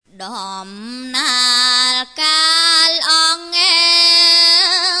ដំណើរកាលអង្គ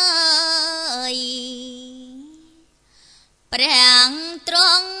ព្រះទ្រ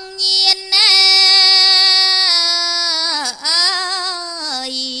ង់ញៀន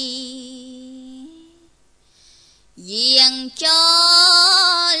យាងចូ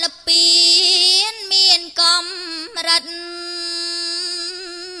លពៀនមានកំរិត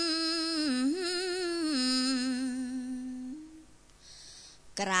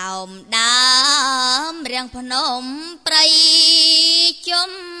ក្រោមដើមរាំងភ្នំព្រៃ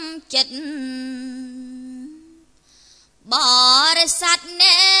ជុំចិត្តបរិស័ទ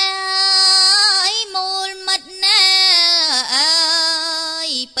ណែមូលមិត្តណែ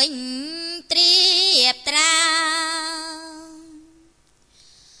ពេញត្រៀបត្រា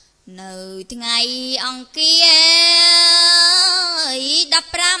នៅថ្ងៃអង្គារ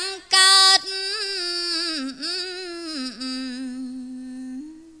15កើត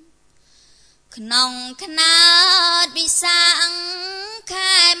ក្នុងខ្នាតវិសាខ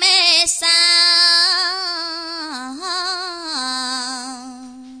ខែមេសា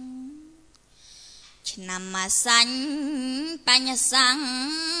ឆ្នាំអាសាញ់បញ្ញសង្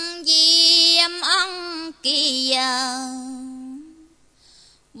យាមអង្គា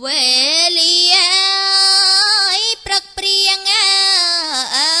វេលាព្រឹកព្រៀង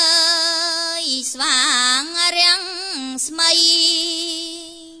ស្វាងរាំងស្មៃ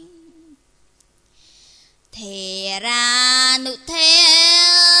ធេរានុធេ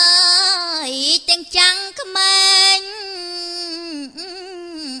ទាំងចាំងក្មេង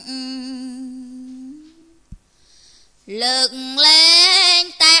លើកលែង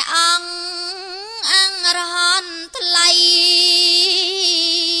តែអង្គរហន្តថ្លៃ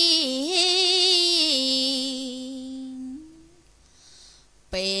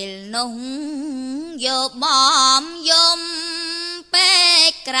ពេលនោះយកបំយំពេ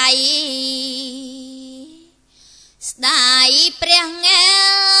កក្រៃស្ដាយព្រះងើ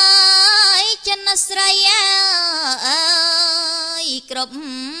យចិនស្រីគ្រប់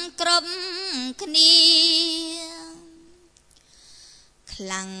គ្នាខ្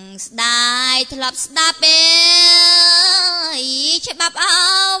លាំងស្ដាយធ្លាប់ស្ដាប់ច្បាប់អា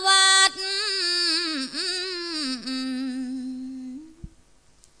វ៉ាត់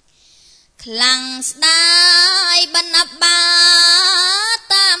ខ្លាំងស្ដាយបណ្ណបា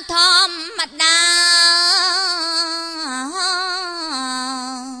តាមធម្មតា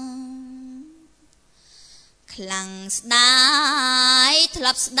ខ្លាំងស្ដាយធ្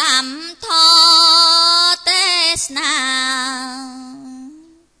លាប់ស្ដាំធទេសនា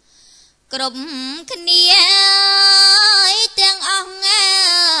គ្រប់គ្នាទាំងអង្គ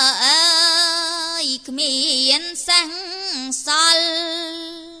គ្មានសង្សល់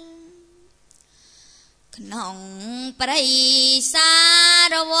ក្នុងព្រៃសា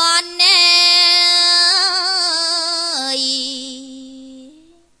រវ័ន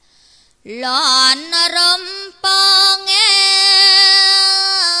លន់រំពង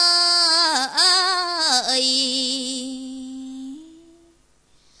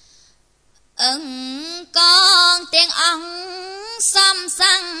កងទាំងអង្គសំស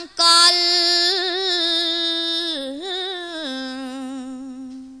ង្កល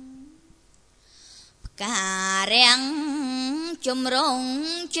ផ្ការាំងជំរង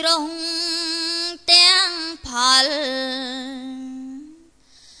ជ្រុងទាំងផល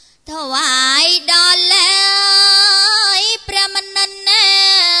ថ្វាយដល់លើព្រះមនិន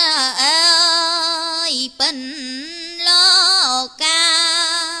ពិនលោកា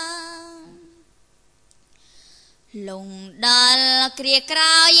លងដល់គ្រាក្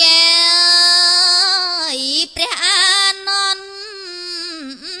រោយព្រះអានន្ទ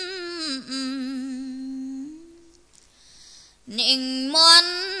និម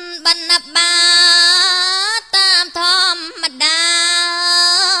ន្តបណ្ណបាតាមធម្មតា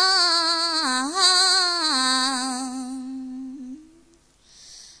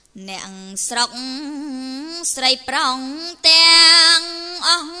អ្នកស្រុកស្រីប្រុងទាំង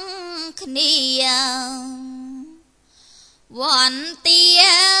អង្គគ្នាវន្ទា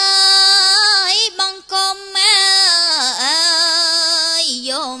បង្គំ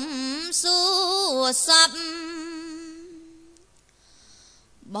យំសួរសព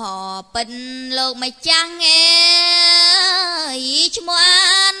បបិនលោកម្ចាស់ឈ្មោះ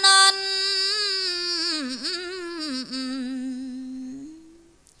អានន្ទ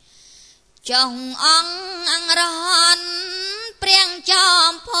ចុងអង្គរហន្តព្រាំង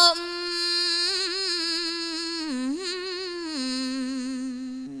ចំភព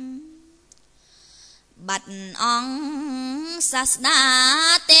បាត់អង្គសាស្តា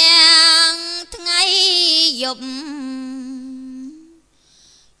ទាំងថ្ងៃយប់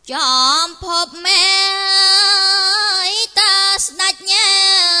จอมพบแม่ตาสดัดแย่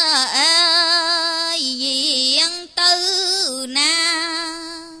ยังตื้อนา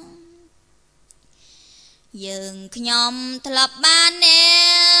យើងខ្ញុំធ្លាប់បានណែ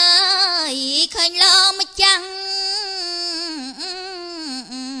ឃើញលោម្ចាំង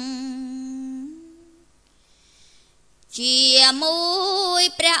ជាមួយ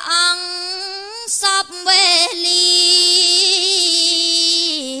ព្រះអង្គសពវេលា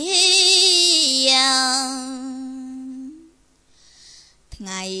ថ្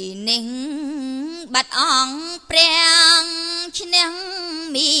ងៃនេះបាត់អង្គព្រះឈ្នះ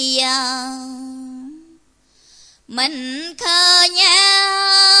មីមិនឃើញ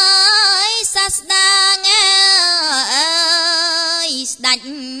សាស្តាងស្ដេច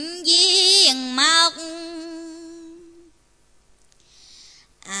យាងមក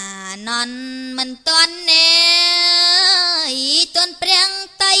អានន់មិនទាន់ណែទាន់ព្រះ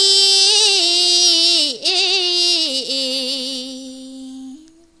តៃ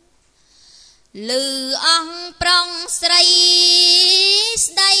លឺអង្គប្រងស្រី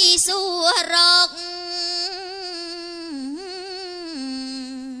ស្ដីសួររក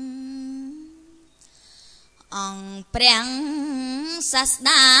អង្គព្រះសាស្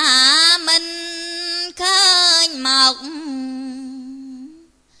តាមិនឃើញមក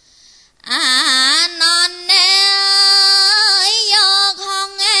អានន់ណែយកហង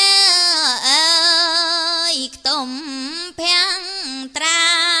ខ្ទុំភាំងត្រា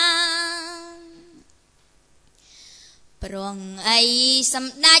ប្រងអីស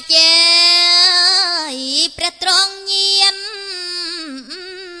ម្ដេចព្រះទ្រង់ញៀន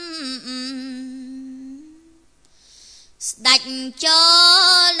ស្ដេចចូ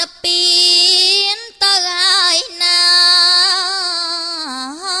លនៅពៀនទៅហើយណា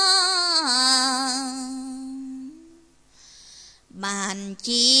បាន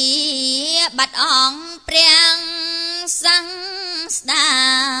ជាបាត់អង្គព្រះសង្ស្ដា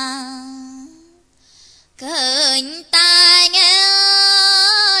ឃើញតាញ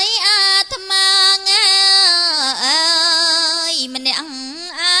អាត្មាម្នាក់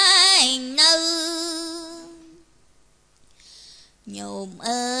ឯងនៅញោម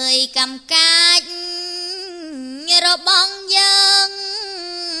អើយកំកាចរបស់យើង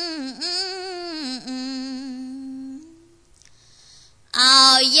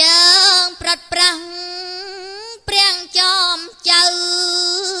ឲ្យយើងប្រត់ប្រាំងព្រះចំចៅ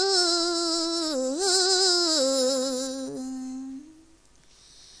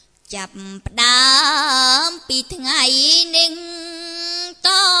ចាប់ផ្ដើមពីថ្ងៃនេះត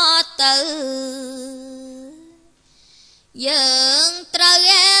ទៅយើងត្រូវ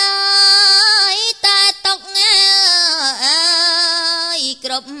តែຕົក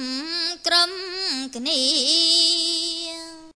គ្រប់គ្នា